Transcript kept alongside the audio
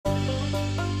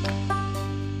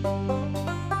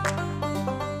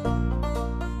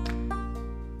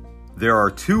There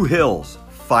are two hills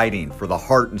fighting for the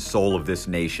heart and soul of this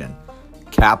nation,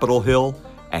 Capitol Hill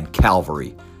and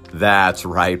Calvary. That's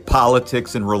right,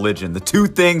 politics and religion, the two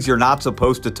things you're not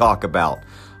supposed to talk about.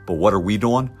 But what are we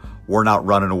doing? We're not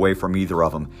running away from either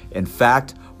of them. In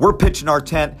fact, we're pitching our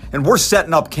tent and we're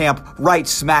setting up camp right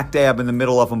smack dab in the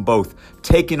middle of them both,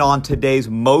 taking on today's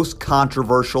most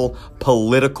controversial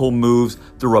political moves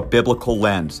through a biblical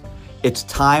lens. It's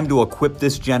time to equip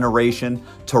this generation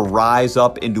to rise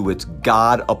up into its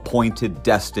God-appointed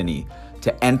destiny,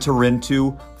 to enter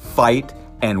into, fight,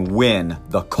 and win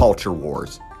the culture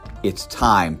wars. It's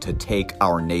time to take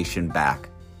our nation back.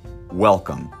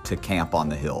 Welcome to Camp on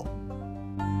the Hill.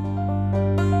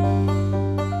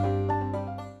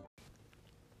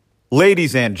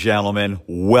 Ladies and gentlemen,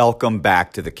 welcome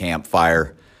back to the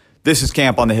campfire. This is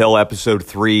Camp on the Hill, episode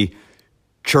 3.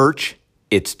 Church,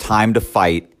 it's time to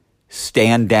fight.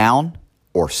 Stand down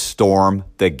or storm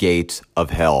the gates of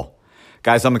hell.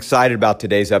 Guys, I'm excited about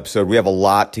today's episode. We have a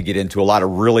lot to get into, a lot of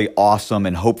really awesome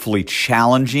and hopefully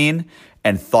challenging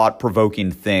and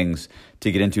thought-provoking things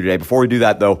to get into today. Before we do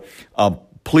that, though,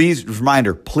 please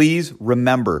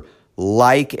remember,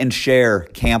 like and share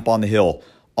Camp on the Hill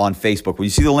on Facebook. When you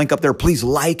see the link up there, please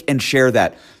like and share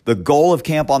that. The goal of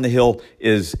Camp on the Hill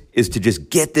is to just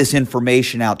get this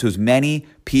information out to as many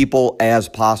people as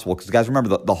possible. Because guys,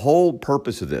 remember, the whole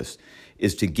purpose of this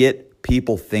is to get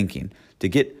people thinking, to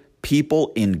get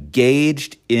people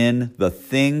engaged in the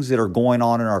things that are going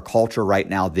on in our culture right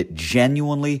now that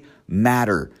genuinely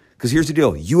matter. Because here's the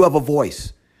deal. You have a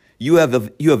voice. You have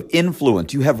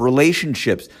influence. You have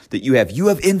relationships that you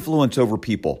have influence over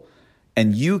people.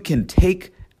 And you can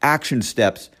take action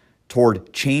steps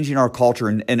toward changing our culture.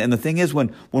 And the thing is,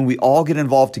 when we all get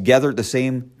involved together at the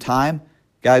same time,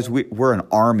 guys, we're an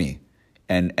army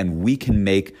and we can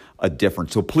make a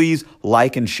difference. So please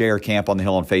like and share Camp on the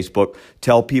Hill on Facebook.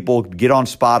 Tell people, get on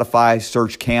Spotify,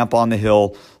 search Camp on the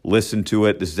Hill, listen to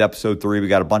it. This is episode 3. We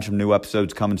got a bunch of new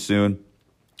episodes coming soon.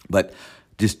 But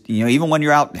just, even when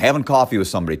you're out having coffee with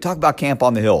somebody, talk about Camp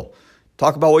on the Hill.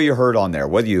 Talk about what you heard on there,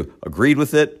 whether you agreed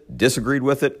with it, disagreed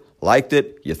with it, liked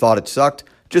it, you thought it sucked.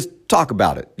 Just talk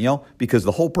about it, because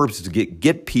the whole purpose is to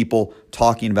get people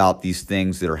talking about these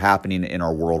things that are happening in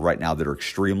our world right now that are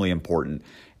extremely important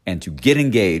and to get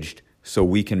engaged so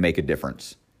we can make a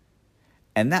difference.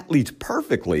 And that leads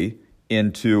perfectly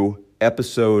into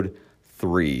episode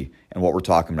 3 and what we're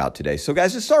talking about today. So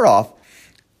guys, to start off,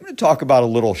 I'm going to talk about a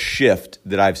little shift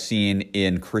that I've seen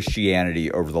in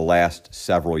Christianity over the last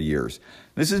several years.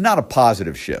 This is not a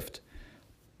positive shift,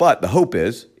 but the hope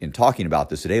is, in talking about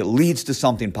this today, it leads to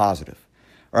something positive.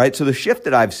 All right, so the shift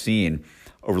that I've seen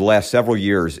over the last several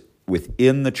years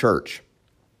within the church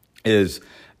is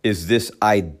this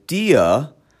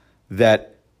idea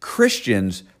that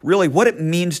Christians, really what it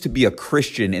means to be a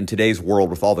Christian in today's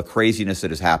world with all the craziness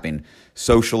that is happening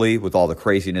socially, with all the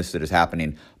craziness that is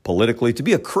happening politically. To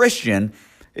be a Christian,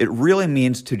 it really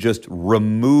means to just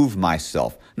remove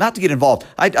myself, not to get involved.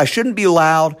 I shouldn't be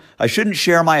loud. I shouldn't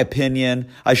share my opinion.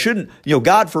 I shouldn't,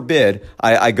 God forbid,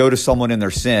 I go to someone in their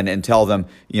sin and tell them,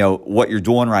 what you're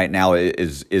doing right now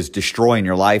is destroying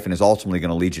your life and is ultimately going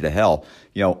to lead you to hell.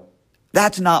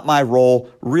 That's not my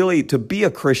role. Really, to be a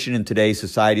Christian in today's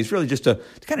society is really just to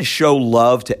kind of show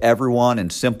love to everyone in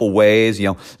simple ways,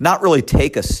 not really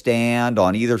take a stand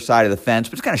on either side of the fence,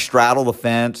 but just kind of straddle the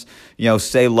fence,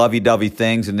 say lovey-dovey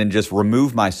things and then just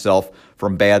remove myself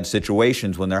from bad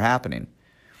situations when they're happening.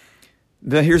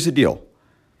 Now, here's the deal.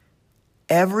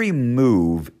 Every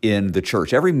move in the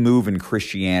church, every move in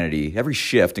Christianity, every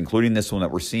shift, including this one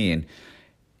that we're seeing,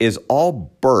 is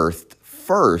all birthed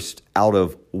first out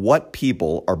of what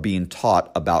people are being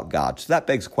taught about God. So that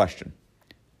begs the question,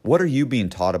 what are you being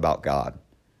taught about God?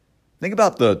 Think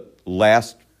about the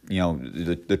last,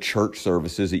 the church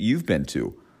services that you've been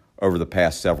to over the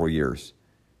past several years.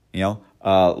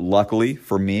 Luckily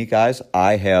for me, guys,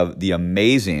 I have the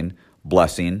amazing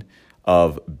blessing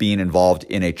of being involved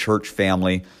in a church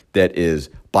family that is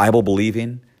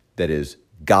Bible-believing, that is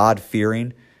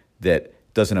God-fearing, that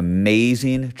does an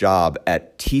amazing job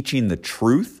at teaching the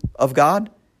truth of God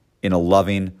in a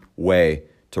loving way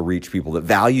to reach people, that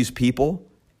values people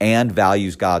and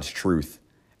values God's truth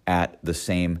at the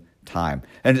same time.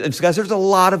 And so guys, there's a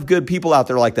lot of good people out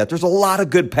there like that. There's a lot of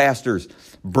good pastors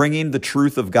bringing the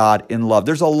truth of God in love.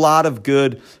 There's a lot of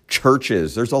good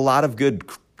churches. There's a lot of good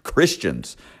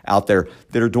Christians out there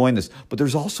that are doing this. But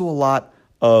there's also a lot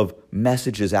of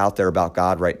messages out there about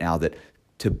God right now that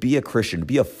to be a Christian, to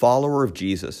be a follower of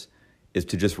Jesus, is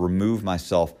to just remove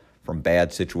myself from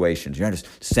bad situations. You know,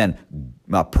 just send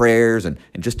my prayers and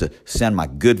just to send my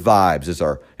good vibes,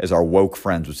 as our woke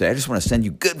friends would say. I just want to send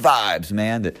you good vibes,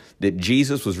 man, that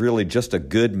Jesus was really just a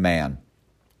good man.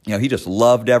 You know, he just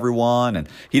loved everyone, and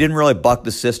he didn't really buck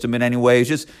the system in any way. He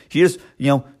just,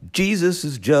 Jesus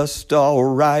is just all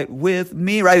right with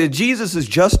me, right? Jesus is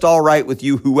just all right with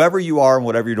you, whoever you are and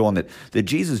whatever you're doing. That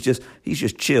Jesus he's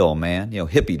just chill, man.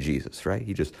 Hippie Jesus, right?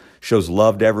 He just shows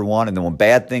love to everyone, and then when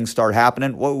bad things start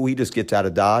happening, he just gets out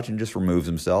of Dodge and just removes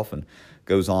himself and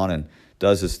goes on and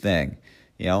does his thing,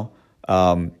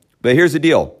 But here's the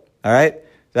deal, all right?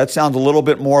 That sounds a little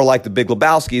bit more like the Big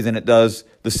Lebowski than it does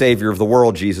the Savior of the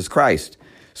world, Jesus Christ.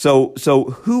 So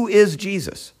who is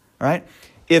Jesus? All right.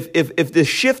 If the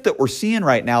shift that we're seeing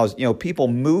right now is people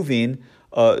moving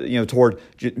toward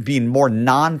being more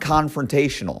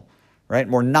non-confrontational, right?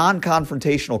 More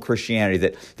non-confrontational Christianity.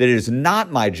 That it is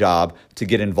not my job to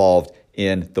get involved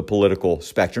in the political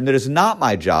spectrum. That it's not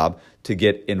my job to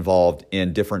get involved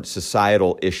in different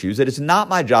societal issues. That it's not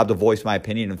my job to voice my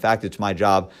opinion. In fact, it's my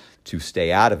job to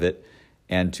stay out of it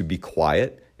and to be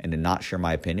quiet and to not share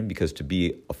my opinion, because to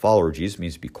be a follower of Jesus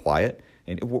means to be quiet.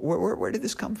 And where did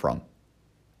this come from?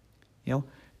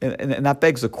 And that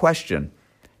begs the question: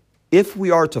 if we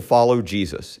are to follow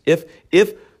Jesus,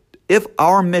 if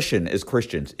our mission as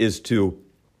Christians is to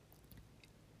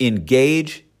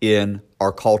engage in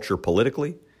our culture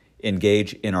politically,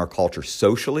 engage in our culture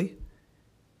socially,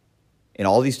 in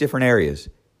all these different areas,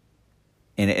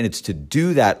 and it's to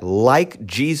do that like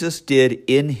Jesus did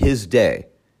in his day,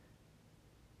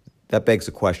 that begs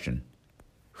the question: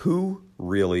 who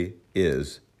really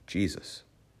is Jesus?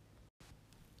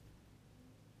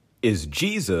 Is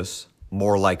Jesus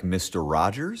more like Mr.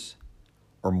 Rogers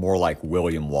or more like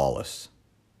William Wallace?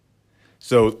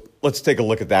 So let's take a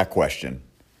look at that question.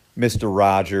 Mr.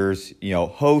 Rogers,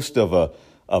 host of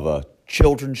a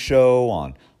children's show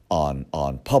on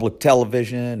public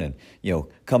television, and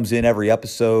comes in every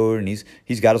episode, and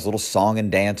he's got his little song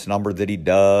and dance number that he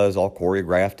does, all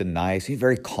choreographed and nice. He's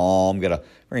very calm, got a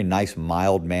very nice,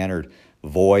 mild-mannered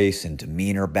voice and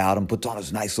demeanor about him. Puts on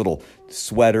his nice little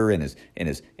sweater and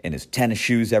his tennis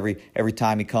shoes every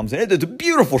time he comes in. It's a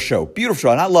beautiful show,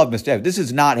 and I love Mr. This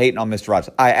is not hating on Mr.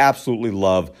 Rogers. I absolutely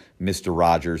love Mr.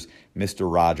 Rogers.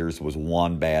 Mr. Rogers was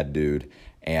one bad dude,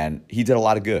 and he did a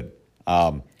lot of good.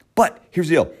 But here's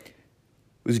the deal.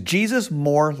 Was Jesus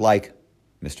more like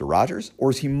Mr. Rogers, or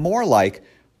is he more like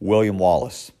William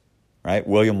Wallace, right?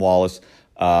 William Wallace,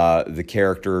 the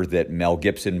character that Mel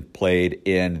Gibson played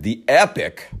in the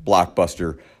epic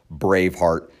blockbuster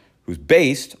Braveheart, who's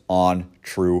based on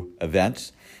true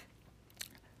events.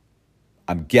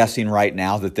 I'm guessing right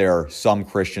now that there are some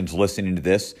Christians listening to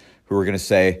this who are going to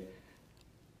say,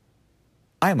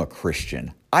 I'm a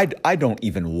Christian. I don't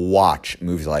even watch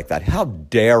movies like that. How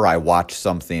dare I watch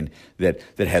something that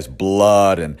has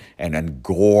blood and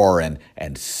gore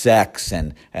and sex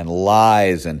and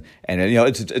lies and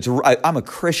I'm a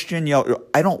Christian.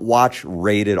 I don't watch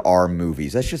rated R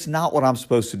movies. That's just not what I'm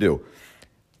supposed to do.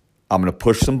 I'm going to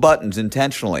push some buttons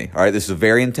intentionally. All right, this is a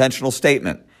very intentional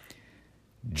statement.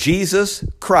 Jesus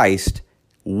Christ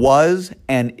was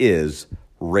and is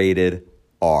rated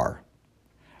R.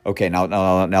 Okay,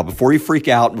 now, before you freak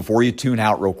out, before you tune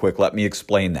out real quick, let me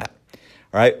explain that.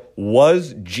 All right,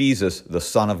 was Jesus the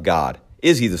Son of God?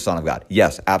 Is he the Son of God?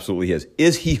 Yes, absolutely he is.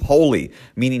 Is he holy,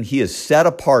 meaning he is set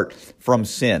apart from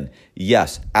sin?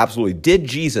 Yes, absolutely. Did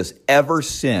Jesus ever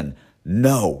sin?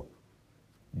 No.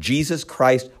 Jesus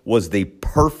Christ was the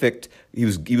perfect, he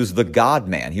was the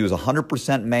God-man. He was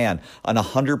 100% man and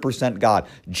 100% God.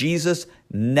 Jesus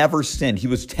never sinned. He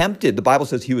was tempted. The Bible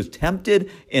says he was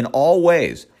tempted in all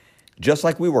ways, just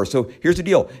like we were. So here's the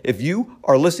deal. If you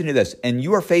are listening to this and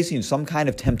you are facing some kind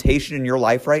of temptation in your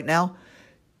life right now,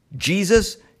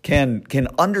 Jesus can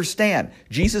understand.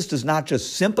 Jesus does not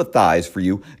just sympathize for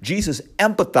you. Jesus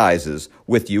empathizes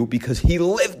with you because he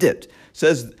lived it.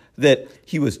 Says that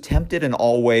he was tempted in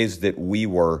all ways that we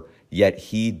were, yet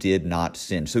he did not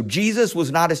sin. So Jesus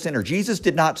was not a sinner. Jesus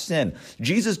did not sin.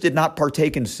 Jesus did not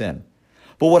partake in sin.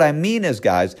 But what I mean is,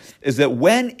 guys, is that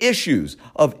when issues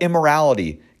of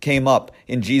immorality came up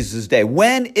in Jesus' day,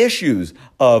 when issues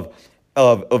of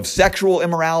sexual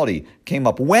immorality came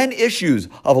up, when issues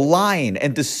of lying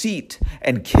and deceit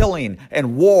and killing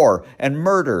and war and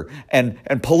murder and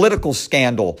political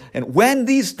scandal, and when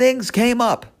these things came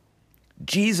up,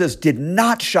 Jesus did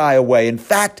not shy away. In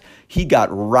fact, he got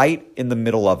right in the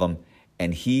middle of them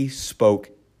and he spoke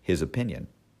his opinion.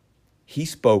 He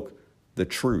spoke the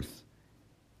truth.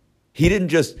 He didn't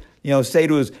just say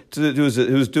to his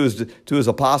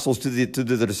apostles, to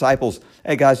the disciples,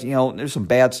 hey guys, there's some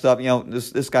bad stuff.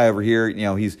 This guy over here,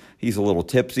 he's a little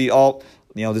tipsy.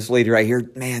 This lady right here,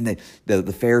 man,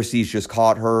 the Pharisees just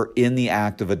caught her in the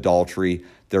act of adultery.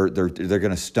 They're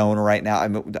going to stone her right now.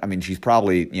 I mean, she's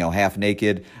probably half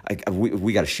naked.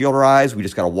 We got to shield her eyes. We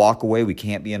just got to walk away. We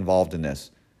can't be involved in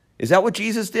this. Is that what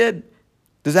Jesus did?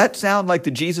 Does that sound like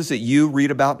the Jesus that you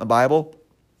read about in the Bible?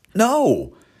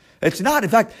 No, it's not. In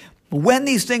fact, when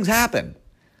these things happen,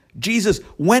 Jesus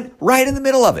went right in the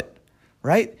middle of it,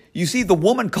 right? You see the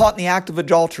woman caught in the act of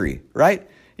adultery, right?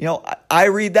 I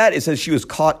read that. It says she was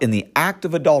caught in the act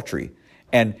of adultery,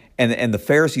 and the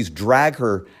Pharisees drag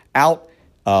her out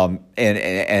and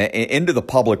into the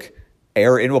public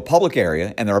area, into a public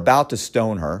area, and they're about to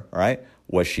stone her, right?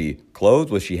 Was she clothed?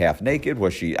 Was she half naked?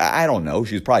 Was she, I don't know.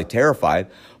 She was probably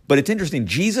terrified. But it's interesting.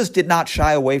 Jesus did not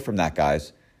shy away from that,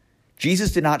 guys.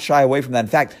 Jesus did not shy away from that. In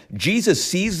fact, Jesus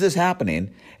sees this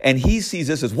happening, and he sees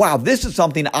this as, wow, this is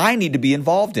something I need to be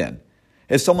involved in.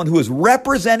 As someone who is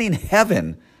representing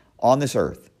heaven on this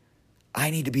earth,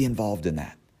 I need to be involved in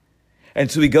that. And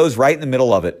so he goes right in the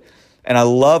middle of it. And I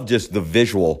love just the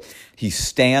visual. He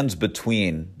stands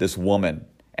between this woman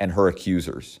and her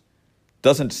accusers.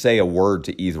 Doesn't say a word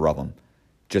to either of them.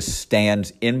 Just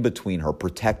stands in between her,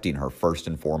 protecting her first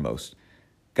and foremost.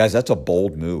 Guys, that's a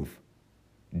bold move.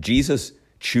 Jesus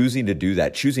choosing to do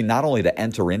that, choosing not only to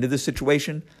enter into this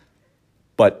situation,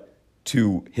 but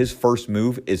his first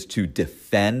move is to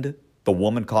defend the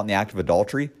woman caught in the act of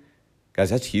adultery. Guys,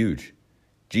 that's huge.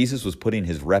 Jesus was putting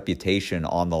his reputation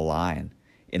on the line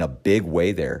in a big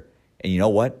way there. And you know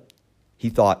what? He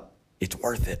thought, it's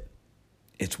worth it.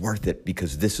 It's worth it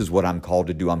because this is what I'm called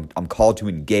to do. I'm called to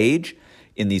engage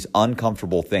in these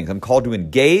uncomfortable things. I'm called to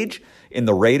engage in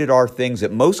the rated R things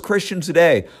that most Christians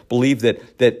today believe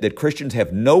that Christians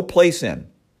have no place in.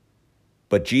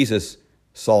 But Jesus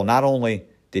saw not only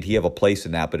did he have a place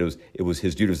in that, but it was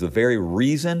his duty. It was the very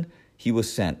reason he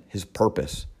was sent. His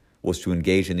purpose was to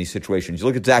engage in these situations. You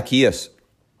look at Zacchaeus.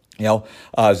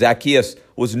 Zacchaeus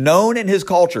was known in his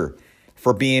culture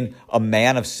for being a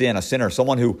man of sin, a sinner,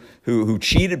 someone who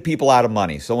cheated people out of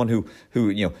money, someone who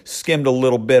skimmed a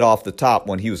little bit off the top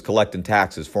when he was collecting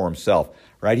taxes for himself,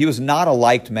 right? He was not a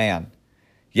liked man.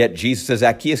 Yet Jesus says,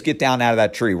 Zacchaeus, get down out of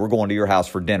that tree. We're going to your house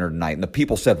for dinner tonight. And the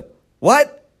people said,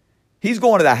 what? He's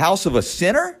going to the house of a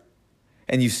sinner?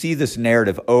 And you see this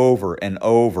narrative over and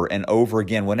over and over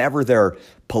again whenever there are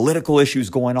political issues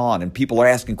going on and people are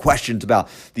asking questions about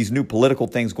these new political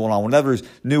things going on, whenever there's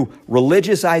new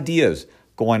religious ideas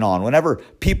going on, whenever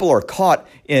people are caught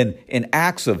in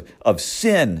acts of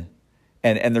sin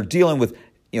and they're dealing with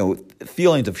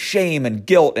feelings of shame and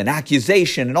guilt and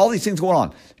accusation and all these things going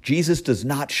on, Jesus does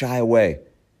not shy away.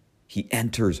 He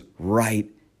enters right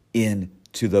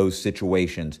into those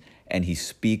situations and he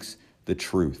speaks the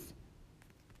truth.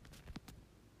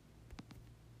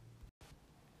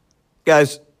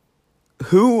 Guys,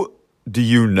 who do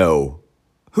you know?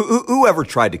 Who ever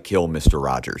tried to kill Mr.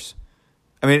 Rogers?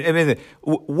 I mean, let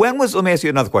me ask you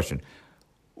another question.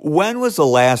 When was the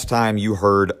last time you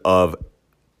heard of,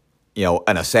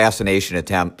 an assassination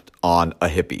attempt on a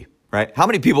hippie, right? How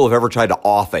many people have ever tried to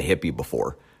off a hippie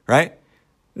before, right?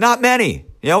 Not many,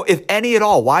 if any at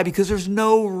all. Why? Because there's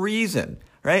no reason,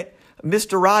 right?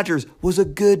 Mr. Rogers was a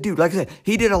good dude. Like I said,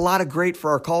 he did a lot of great for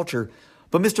our culture.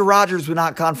 But Mr. Rogers was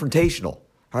not confrontational,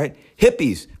 right?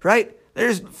 Hippies, right?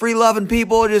 There's free-loving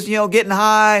people just, getting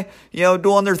high,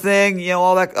 doing their thing,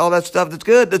 all that stuff. That's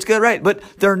good, right? But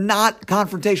they're not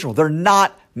confrontational. They're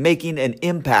not making an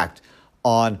impact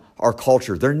on our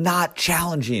culture. They're not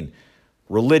challenging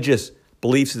religious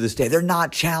beliefs of this day. They're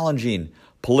not challenging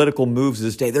political moves of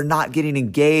this day. They're not getting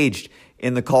engaged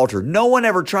in the culture. No one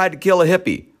ever tried to kill a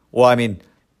hippie. Well,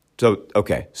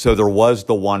 so there was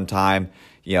the one time,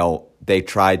 they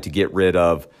tried to get rid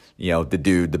of, the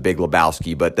dude, the big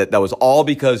Lebowski, but that was all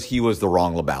because he was the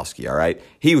wrong Lebowski, all right?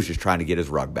 He was just trying to get his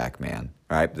rug back, man,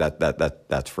 all right?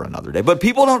 That's for another day. But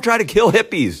people don't try to kill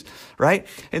hippies, right?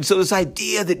 And so this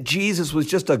idea that Jesus was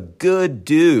just a good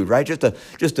dude, right? Just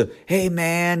a hey,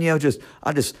 man, I'm just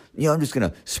going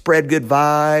to spread good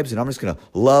vibes and I'm just going to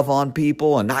love on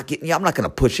people and I'm not going to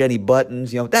push any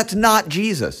buttons, that's not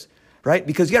Jesus. Right?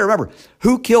 Because you got to remember,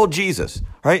 who killed Jesus?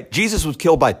 Right? Jesus was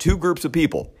killed by two groups of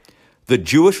people. The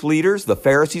Jewish leaders, the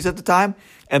Pharisees at the time,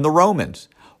 and the Romans.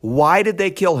 Why did they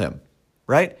kill him?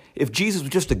 Right? If Jesus was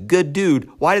just a good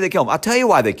dude, why did they kill him? I'll tell you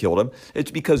why they killed him.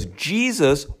 It's because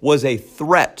Jesus was a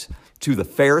threat to the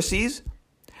Pharisees,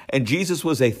 and Jesus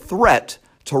was a threat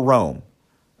to Rome.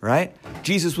 right?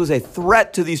 Jesus was a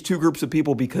threat to these two groups of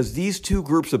people because these two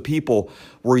groups of people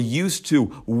were used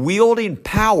to wielding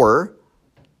power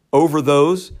over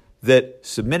those that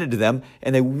submitted to them,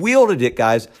 and they wielded it,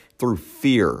 guys, through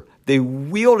fear. They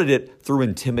wielded it through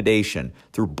intimidation,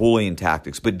 through bullying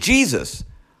tactics. But Jesus,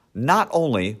 not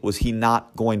only was he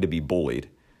not going to be bullied,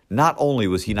 not only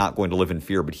was he not going to live in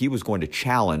fear, but he was going to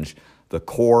challenge the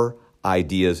core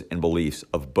ideas and beliefs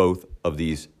of both of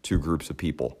these two groups of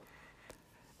people.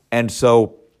 And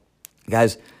so,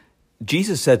 guys,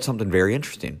 Jesus said something very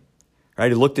interesting,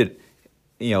 right? He looked at,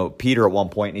 Peter at one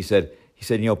point and he said,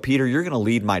 Peter, you're going to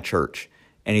lead my church.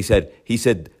 And he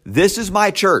said, this is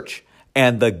my church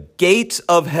and the gates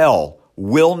of hell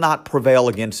will not prevail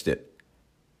against it.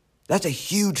 That's a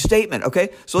huge statement,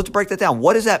 okay? So let's break that down.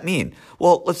 What does that mean?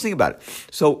 Well, let's think about it.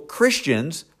 So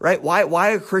Christians, right?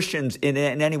 Why are Christians in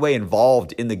any way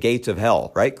involved in the gates of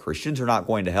hell, right? Christians are not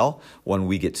going to hell. When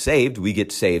we get saved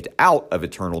out of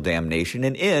eternal damnation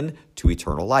and into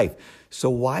eternal life. So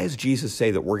why does Jesus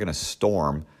say that we're going to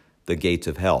storm the gates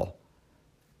of hell?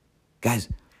 Guys,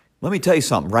 let me tell you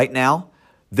something right now.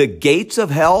 The gates of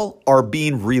hell are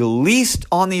being released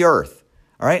on the earth.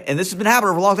 All right, and this has been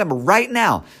happening for a long time, but right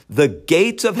now, the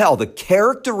gates of hell, the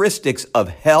characteristics of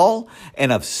hell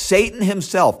and of Satan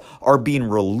himself are being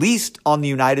released on the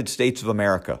United States of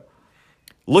America.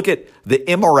 Look at the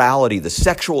immorality, the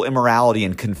sexual immorality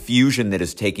and confusion that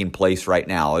is taking place right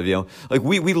now. Like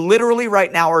we literally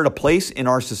right now are at a place in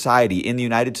our society in the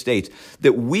United States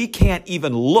that we can't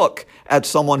even look at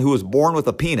someone who was born with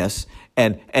a penis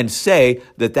and say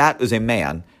that is a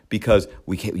man. Because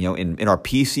we can't, in our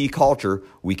PC culture,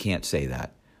 we can't say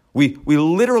that. We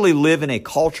literally live in a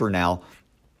culture now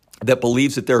that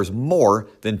believes that there's more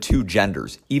than two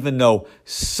genders, even though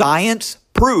science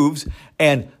proves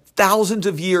and thousands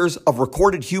of years of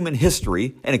recorded human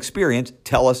history and experience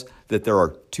tell us that there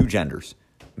are two genders,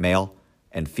 male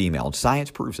and female. And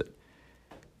science proves it.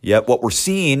 Yet what we're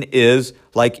seeing is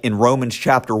like in Romans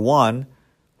chapter 1,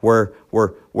 where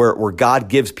God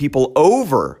gives people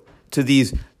over to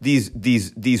these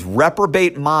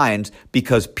reprobate minds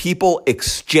because people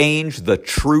exchange the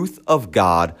truth of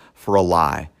God for a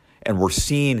lie. And we're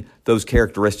seeing those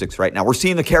characteristics right now. We're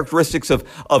seeing the characteristics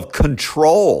of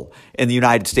control in the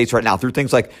United States right now through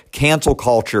things like cancel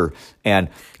culture and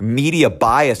media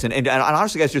bias and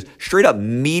honestly, guys, just straight up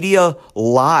media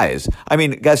lies. I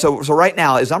mean, guys, so right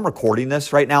now, as I'm recording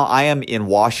this right now, I am in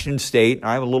Washington State.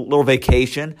 I have a little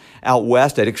vacation out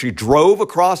west. I actually drove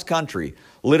across country.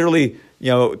 Literally,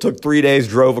 it took 3 days,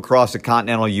 drove across the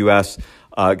continental U.S.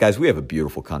 Guys, we have a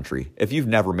beautiful country. If you've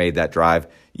never made that drive,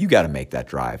 you got to make that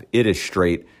drive. It is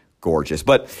straight gorgeous.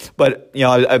 But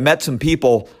I met some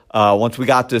people once we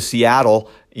got to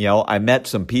Seattle. I met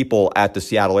some people at the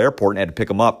Seattle airport and had to pick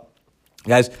them up.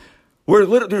 Guys, we're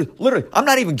literally, I'm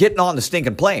not even getting on the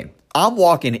stinking plane. I'm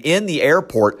walking in the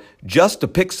airport just to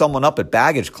pick someone up at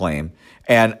baggage claim,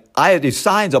 and I had these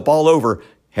signs up all over.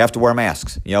 Have to wear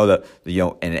masks.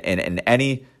 In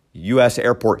any U.S.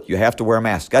 airport, you have to wear a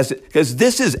mask, guys. Because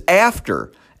this is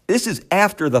after the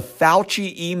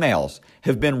Fauci emails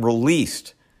have been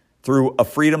released through a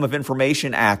Freedom of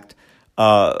Information Act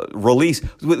release.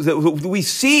 We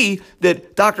see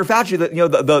that Dr. Fauci,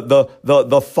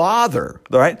 the father,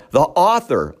 right, the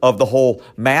author of the whole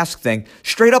mask thing,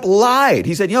 straight up lied.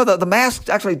 He said, the masks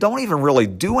actually don't even really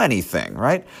do anything,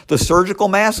 right? The surgical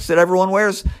masks that everyone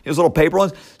wears, those little paper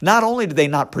ones, not only do they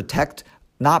not protect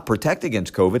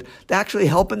against COVID, they actually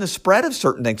help in the spread of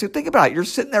certain things. So think about it. You're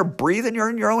sitting there breathing, you're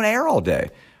in your own air all day,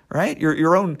 right?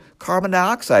 Your own carbon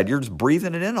dioxide, you're just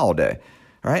breathing it in all day.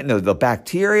 Right? And the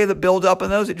bacteria that build up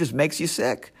in those, it just makes you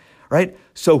sick, right?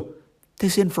 So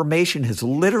this information has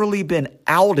literally been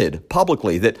outed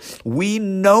publicly that we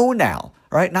know now,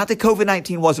 right? Not that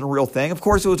COVID-19 wasn't a real thing. Of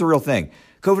course it was a real thing.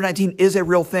 COVID-19 is a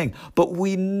real thing. But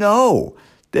we know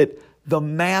that the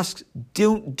masks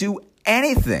don't do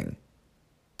anything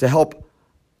to help,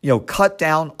 cut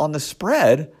down on the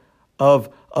spread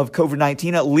of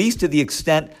COVID-19, at least to the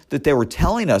extent that they were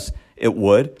telling us it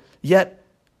would. Yet,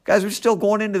 guys, we're still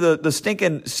going into the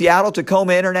stinking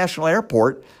Seattle-Tacoma International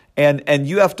Airport, and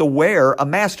you have to wear a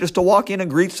mask just to walk in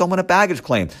and greet someone at baggage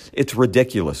claim. It's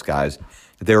ridiculous, guys.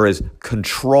 There is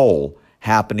control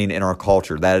happening in our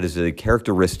culture. That is a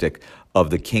characteristic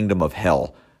of the kingdom of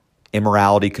hell.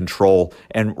 Immorality, control,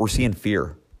 and we're seeing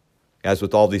fear. Guys,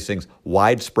 with all these things,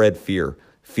 widespread fear.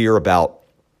 Fear about,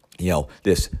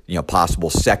 this,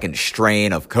 possible second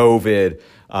strain of COVID,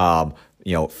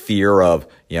 fear of,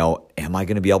 am I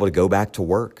going to be able to go back to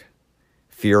work?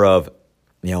 Fear of,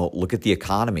 look at the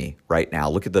economy right now.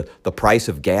 Look at the price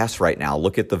of gas right now.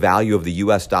 Look at the value of the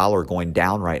U.S. dollar going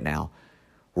down right now.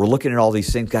 We're looking at all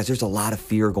these things. Guys, there's a lot of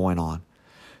fear going on.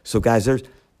 So guys, there's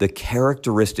the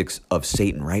characteristics of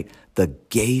Satan, right? The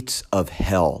gates of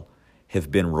hell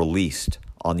have been released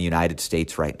on the United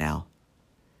States right now.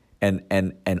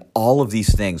 And all of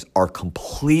these things are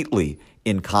completely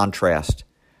in contrast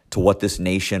to what this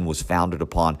nation was founded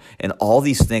upon. And all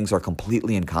these things are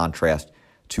completely in contrast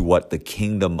to what the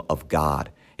kingdom of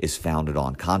God is founded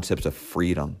on. Concepts of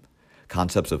freedom,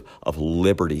 concepts of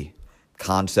liberty,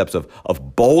 concepts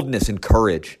of boldness and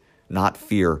courage, not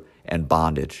fear and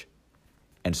bondage.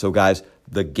 And so, guys,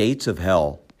 the gates of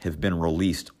hell have been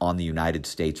released on the United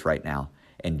States right now.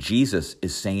 And Jesus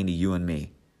is saying to you and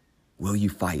me, will you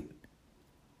fight?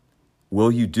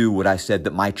 Will you do what I said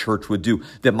that my church would do?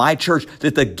 That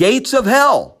the gates of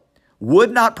hell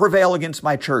would not prevail against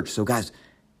my church. So, guys,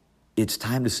 it's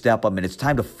time to step up and it's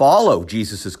time to follow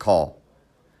Jesus' call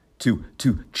to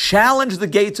challenge the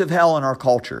gates of hell in our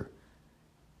culture.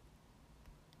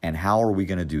 And how are we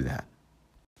going to do that?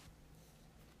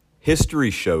 History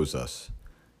shows us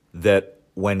that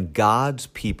when God's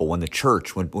people, when the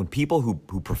church, when people who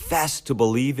profess to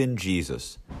believe in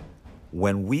Jesus,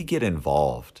 when we get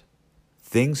involved,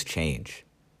 things change.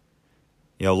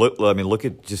 You know, look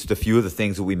at just a few of the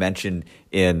things that we mentioned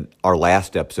in our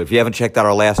last episode. If you haven't checked out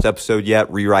our last episode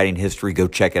yet, Rewriting History, go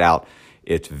check it out.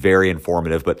 It's very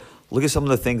informative. But look at some of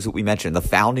the things that we mentioned. The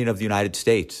founding of the United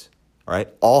States, all right,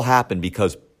 all happened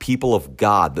because people of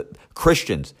God, the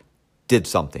Christians, did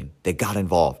something. They got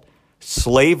involved.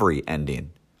 Slavery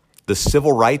ending, the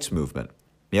civil rights movement.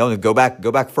 You know, and go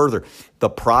back further. The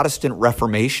Protestant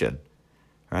Reformation,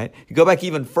 right? You go back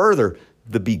even further.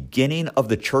 The beginning of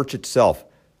the church itself,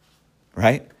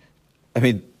 right? I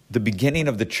mean, the beginning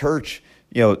of the church.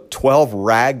 12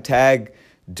 ragtag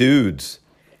dudes,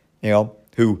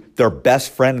 who their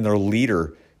best friend and their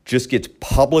leader just gets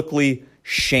publicly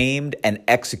shamed and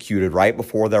executed right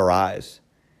before their eyes.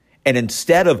 And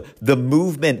instead of the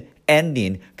movement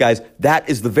ending, guys, that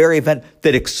is the very event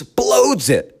that explodes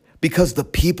it, because the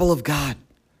people of God,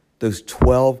 those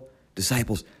 12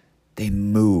 disciples, they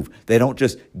move. They don't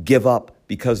just give up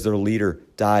because their leader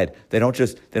died. They don't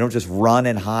just run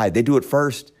and hide. They do it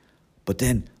first, but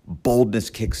then boldness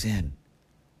kicks in,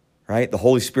 right? The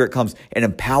Holy Spirit comes and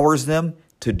empowers them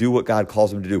to do what God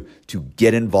calls them to do, to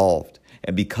get involved.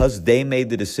 And because they made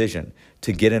the decision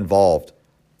to get involved,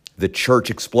 the church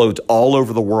explodes all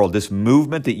over the world. This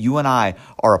movement that you and I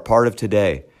are a part of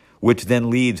today, which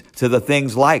then leads to the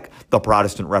things like the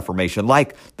Protestant Reformation,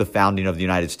 like the founding of the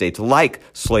United States, like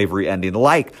slavery ending,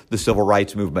 like the civil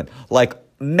rights movement, like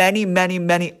many, many,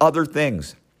 many other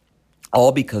things,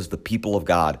 all because the people of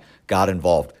God got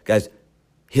involved. Guys,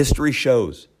 history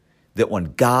shows that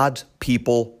when God's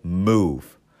people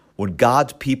move, when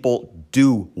God's people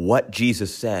do what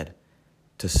Jesus said,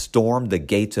 to storm the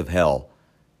gates of hell,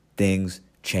 things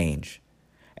change.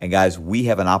 And guys, we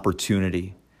have an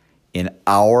opportunity in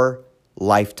our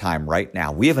lifetime right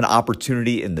now. We have an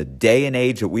opportunity in the day and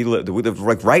age that we live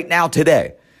like right now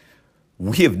today.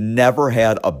 We have never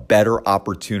had a better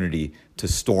opportunity to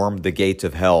storm the gates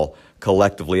of hell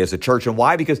collectively as a church. And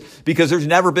why? Because there's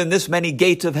never been this many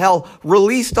gates of hell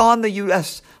released on the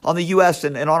U.S.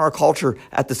 and on our culture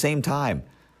at the same time.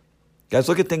 Guys,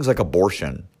 look at things like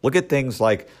abortion. Look at things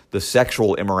like the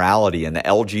sexual immorality and the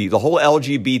whole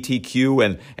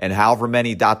LGBTQ and however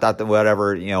many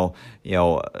whatever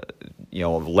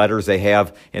letters they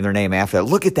have in their name after that.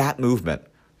 Look at that movement,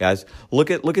 guys. Look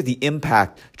at the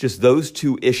impact just those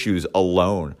two issues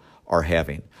alone are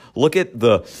having. Look at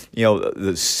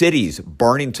the cities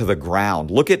burning to the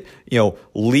ground. Look at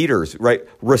leaders, right?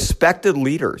 Respected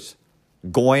leaders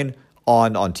going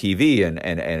on TV and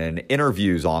in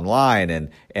interviews online and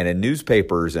in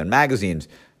newspapers and magazines,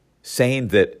 saying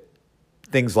that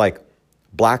things like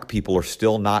black people are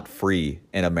still not free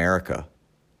in America.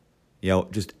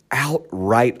 Just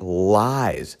outright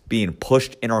lies being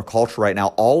pushed in our culture right now,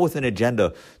 all with an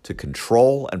agenda to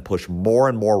control and push more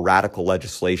and more radical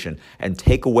legislation and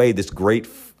take away the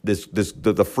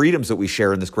freedoms that we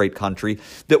share in this great country.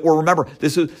 That we'll remember,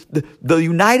 this is the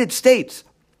United States.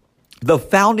 The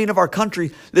founding of our country,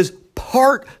 that's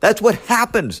what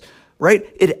happens, right?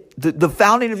 The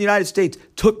founding of the United States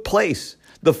took place.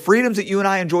 The freedoms that you and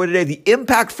I enjoy today, the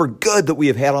impact for good that we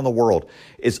have had on the world,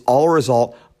 is all a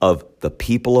result of the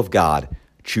people of God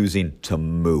choosing to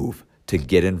move, to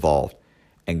get involved.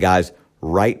 And guys,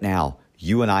 right now,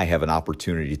 you and I have an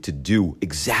opportunity to do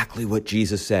exactly what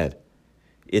Jesus said.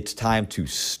 It's time to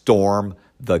storm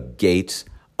the gates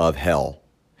of hell.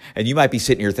 And you might be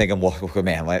sitting here thinking, well,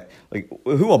 man, like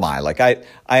who am I? Like I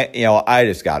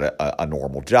just got a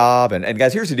normal job. And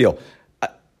guys, here's the deal.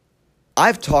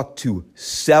 I've talked to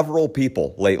several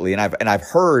people lately, and I've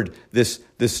heard this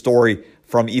story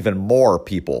from even more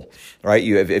people, right?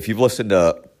 If you've listened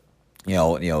to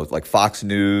like Fox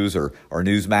News or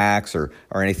Newsmax or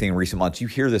anything in recent months, you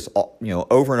hear this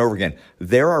over and over again.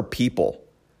 There are people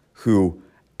who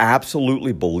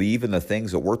absolutely believe in the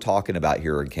things that we're talking about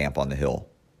here in Camp on the Hill,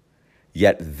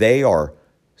 yet they are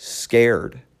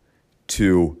scared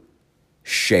to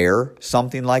share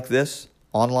something like this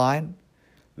online.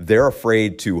 They're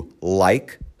afraid to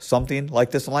like something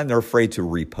like this online. They're afraid to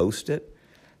repost it.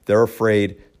 They're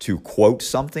afraid to quote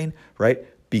something, right?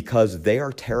 Because they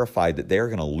are terrified that they're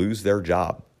going to lose their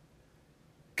job.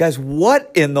 Guys,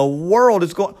 what in the world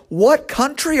is going on? What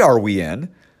country are we in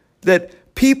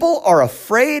that people are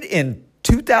afraid in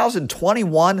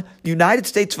 2021, United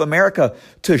States of America,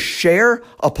 to share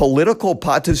a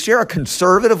to share a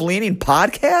conservative-leaning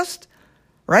podcast,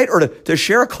 right? Or to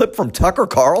share a clip from Tucker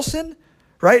Carlson,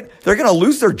 right? They're going to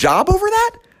lose their job over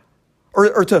that?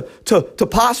 Or to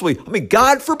possibly,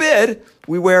 God forbid,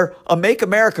 we wear a Make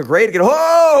America Great Again.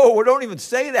 Oh, don't even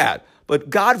say that. But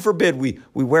God forbid we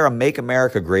wear a Make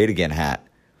America Great Again hat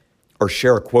or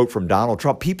share a quote from Donald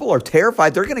Trump. People are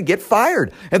terrified they're going to get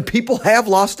fired, and people have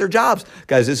lost their jobs.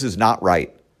 Guys, this is not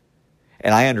right.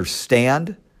 And I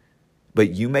understand, but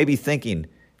you may be thinking,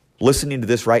 listening to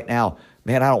this right now,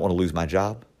 man, I don't want to lose my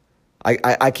job.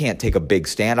 I can't take a big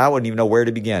stand. I wouldn't even know where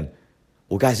to begin.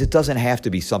 Well, guys, it doesn't have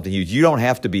to be something huge. You don't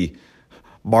have to be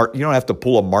you don't have to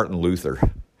pull a Martin Luther,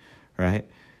 right?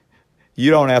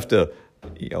 You don't have to,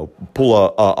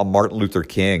 pull a Martin Luther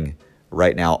King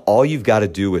right now. All you've got to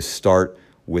do is start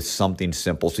with something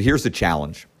simple. So here's the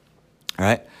challenge, all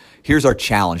right? Here's our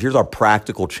challenge. Here's our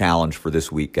practical challenge for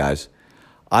this week, guys.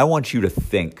 I want you to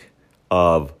think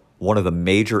of one of the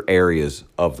major areas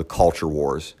of the culture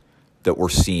wars that we're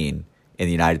seeing in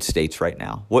the United States right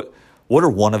now. What are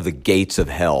one of the gates of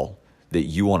hell that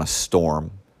you want to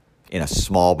storm in a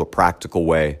small but practical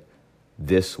way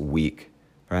this week,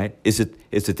 right? Is it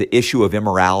the issue of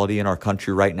immorality in our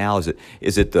country right now? Is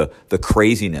it the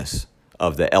craziness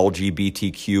of the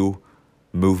LGBTQ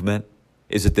movement?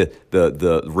 Is it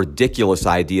the ridiculous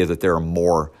idea that there are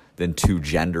more than two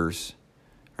genders,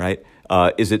 right?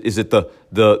 Is it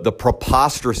the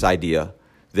preposterous idea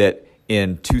that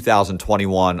in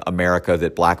 2021 America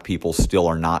that black people still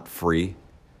are not free,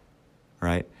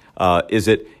 right? Is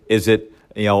it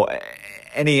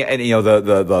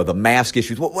the mask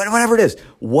issues, whatever it is?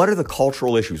 What are the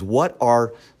cultural issues? What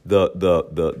are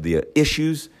the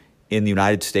issues in the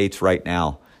United States right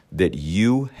now that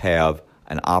you have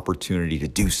an opportunity to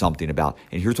do something about?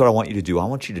 And here's what I want you to do. I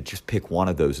want you to just pick one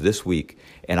of those this week,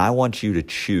 and I want you to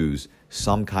choose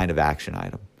some kind of action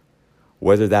item,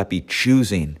 whether that be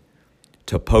choosing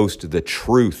to post the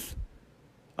truth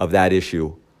of that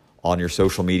issue on your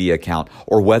social media account,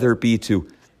 or whether it be to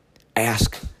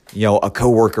ask, a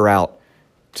coworker out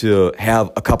to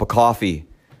have a cup of coffee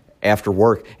after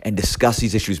work and discuss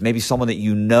these issues. Maybe someone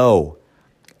that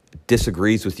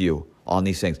disagrees with you on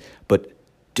these things. But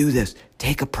do this.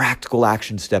 Take a practical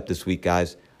action step this week,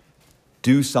 guys.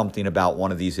 Do something about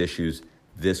one of these issues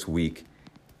this week.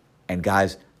 And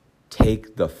guys,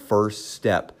 take the first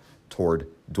step toward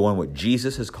doing what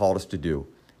Jesus has called us to do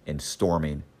in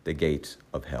storming the gates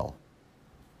of hell.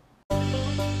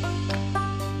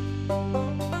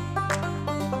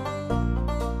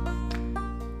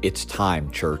 It's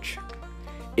time, church.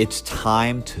 It's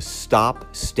time to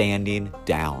stop standing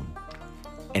down.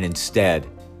 And instead,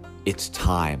 it's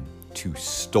time to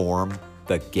storm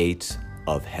the gates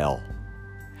of hell.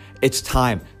 It's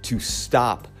time to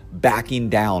stop backing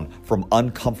down from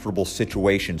uncomfortable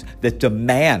situations that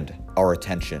demand our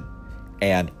attention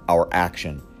and our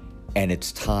action. And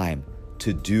it's time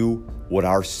to do what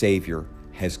our Savior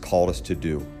has called us to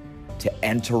do, to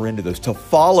enter into those, to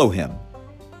follow Him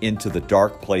into the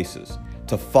dark places,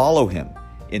 to follow Him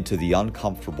into the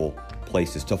uncomfortable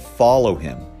places, to follow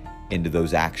Him into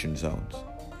those action zones.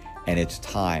 And it's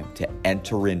time to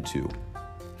enter into,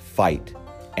 fight,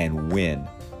 and win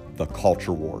the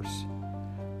culture wars.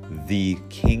 The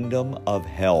kingdom of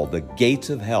hell, the gates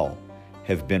of hell,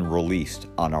 have been released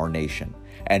on our nation,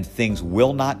 and things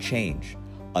will not change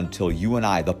until you and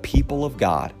I, the people of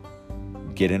God,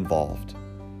 get involved.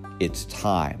 It's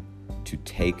time to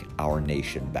take our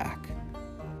nation back.